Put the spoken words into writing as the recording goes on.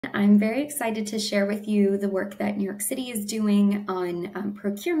I'm very excited to share with you the work that New York City is doing on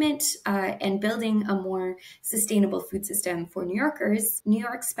procurement and building a more sustainable food system for New Yorkers. New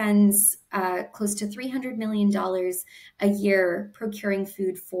York spends close to $300 million a year procuring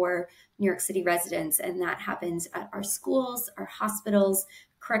food for New York City residents, and that happens at our schools, our hospitals,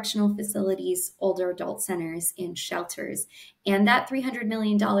 correctional facilities, older adult centers, and shelters. And that $300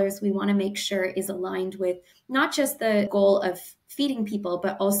 million we want to make sure is aligned with not just the goal of feeding people,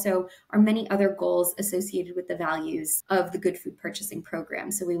 but also our many other goals associated with the values of the Good Food Purchasing Program.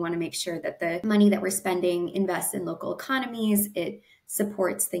 So we want to make sure that the money that we're spending invests in local economies. It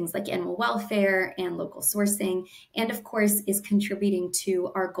supports things like animal welfare and local sourcing, and of course is contributing to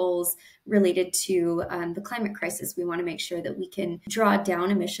our goals related to the climate crisis. We want to make sure that we can draw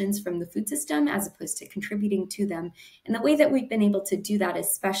down emissions from the food system as opposed to contributing to them. And the way that we've been able to do that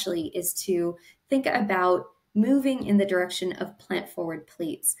especially is to think about moving in the direction of plant-forward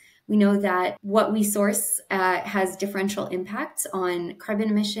plates. We know that what we source has differential impacts on carbon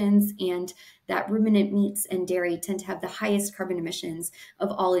emissions, and that ruminant meats and dairy tend to have the highest carbon emissions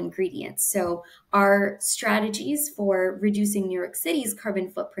of all ingredients. So our strategies for reducing New York City's carbon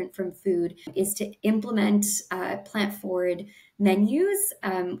footprint from food is to implement plant-forward menus.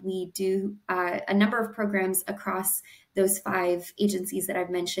 We do a number of programs across those 5 agencies that I've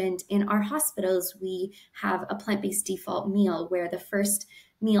mentioned. In our hospitals, we have a plant-based default meal where the first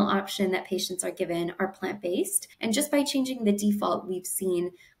meal option that patients are given are plant-based. And just by changing the default, we've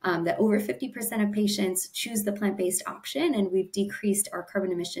seen that over 50% of patients choose the plant-based option, and we've decreased our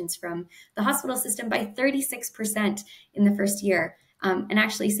carbon emissions from the hospital system by 36% in the first year, and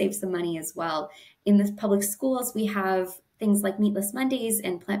actually save some money as well. In the public schools, we have things like Meatless Mondays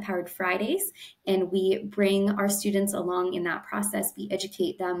and Plant-Powered Fridays, and we bring our students along in that process. We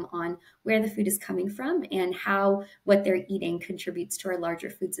educate them on where the food is coming from and how what they're eating contributes to our larger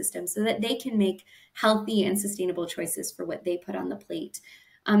food system so that they can make healthy and sustainable choices for what they put on the plate.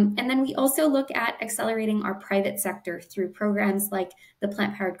 And then we also look at accelerating our private sector through programs like the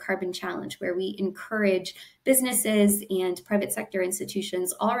Plant-Powered Carbon Challenge, where we encourage businesses and private sector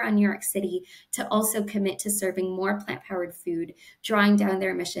institutions all around New York City to also commit to serving more plant-powered food, drawing down their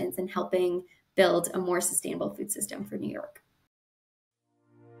emissions and helping build a more sustainable food system for New York.